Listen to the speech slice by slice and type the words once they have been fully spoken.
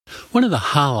One of the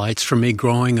highlights for me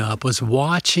growing up was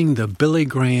watching the Billy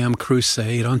Graham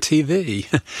crusade on TV.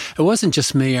 It wasn't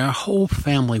just me, our whole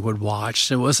family would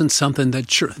watch. It wasn't something that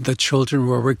the children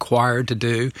were required to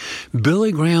do.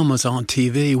 Billy Graham was on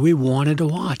TV. We wanted to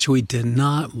watch. We did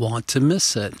not want to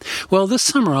miss it. Well, this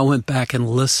summer I went back and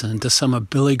listened to some of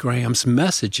Billy Graham's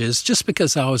messages just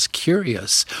because I was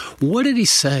curious. What did he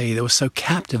say that was so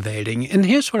captivating? And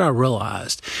here's what I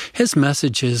realized. His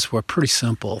messages were pretty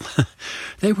simple.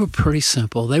 They were pretty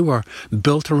simple. They were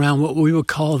built around what we would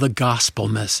call the gospel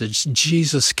message.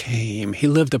 Jesus came. He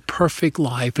lived a perfect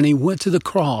life, and he went to the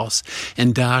cross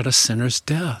and died a sinner's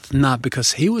death. Not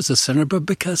because he was a sinner, but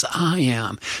because I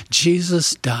am.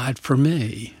 Jesus died for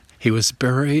me. He was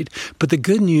buried, but the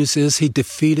good news is he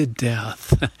defeated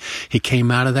death. He came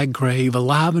out of that grave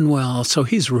alive and well, so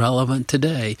he's relevant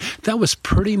today. That was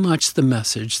pretty much the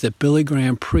message that Billy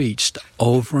Graham preached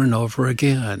over and over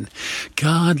again.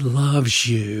 God loves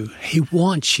you. He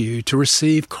wants you to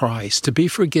receive Christ, to be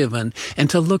forgiven, and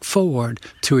to look forward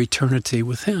to eternity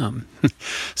with him.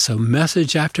 So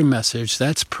message after message,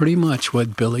 that's pretty much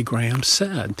what Billy Graham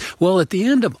said. Well, at the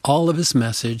end of all of his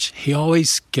message, he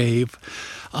always gave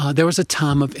there was a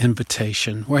time of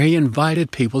invitation where he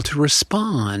invited people to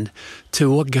respond to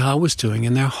what God was doing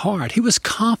in their heart. He was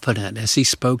confident as he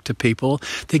spoke to people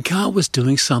that God was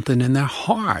doing something in their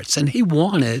hearts, and he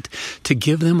wanted to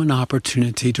give them an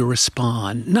opportunity to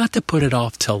respond, not to put it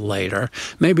off till later.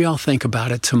 Maybe I'll think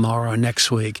about it tomorrow or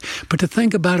next week, but to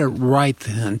think about it right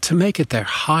then, to make it their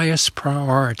highest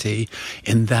priority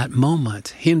in that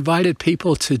moment. He invited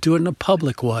people to do it in a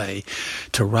public way,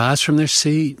 to rise from their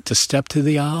seat, to step to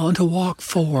the aisle, and to walk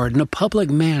forward in a public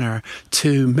manner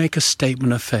to make a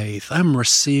statement of faith. I'm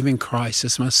receiving Christ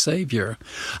as my Savior.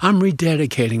 I'm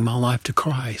rededicating my life to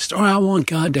Christ. Or I want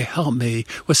God to help me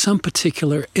with some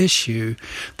particular issue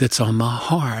that's on my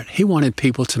heart. He wanted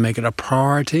people to make it a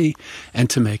priority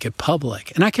and to make it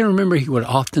public. And I can remember he would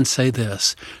often say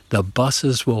this, the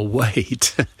buses will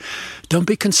wait. Don't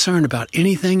be concerned about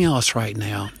anything else right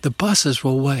now. The buses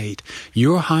will wait.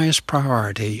 Your highest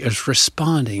priority is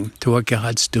responding to what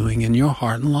God's doing in your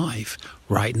heart and life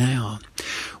right now.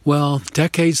 Well,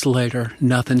 decades later,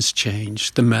 nothing's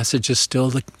changed. The message is still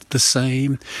the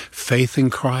same. Faith in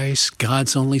Christ,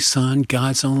 God's only Son,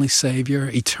 God's only Savior,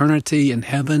 eternity in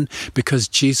heaven because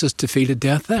Jesus defeated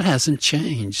death, that hasn't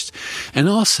changed. And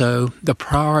also, the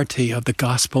priority of the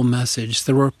gospel message,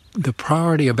 the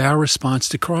priority of our response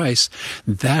to Christ,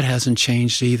 that hasn't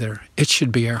changed either. It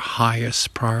should be our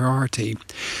highest priority.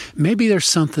 Maybe there's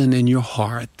something in your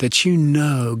heart that you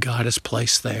know God has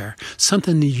placed there,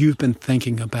 something that you've been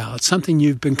thinking about, something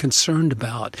you've been concerned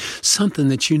about, something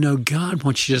that you know God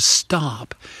wants you to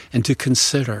stop and to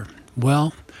consider.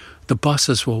 Well, the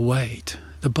buses will wait.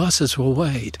 The buses will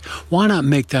wait. Why not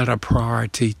make that a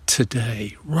priority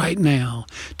today, right now,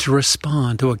 to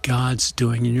respond to what God's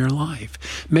doing in your life?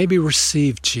 Maybe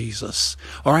receive Jesus,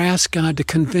 or ask God to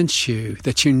convince you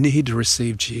that you need to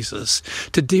receive Jesus,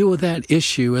 to deal with that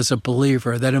issue as a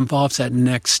believer that involves that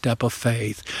next step of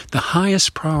faith. The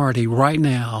highest priority right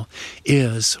now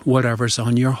is whatever's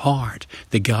on your heart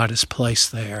that God has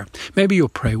placed there. Maybe you'll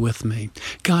pray with me.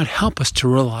 God, help us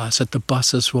to realize that the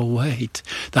buses will wait.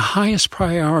 The highest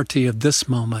priority of this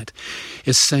moment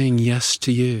is saying yes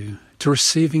to you, to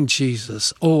receiving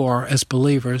Jesus, or as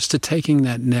believers, to taking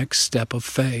that next step of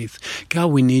faith. God,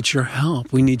 we need your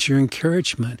help. We need your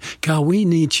encouragement. God, we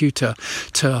need you to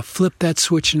flip that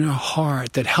switch in our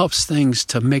heart that helps things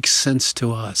to make sense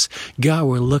to us. God,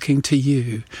 we're looking to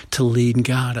you to lead and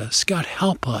guide us. God,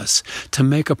 help us to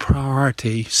make a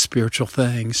priority spiritual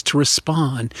things, to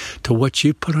respond to what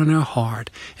you put on our heart,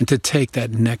 and to take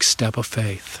that next step of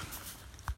faith.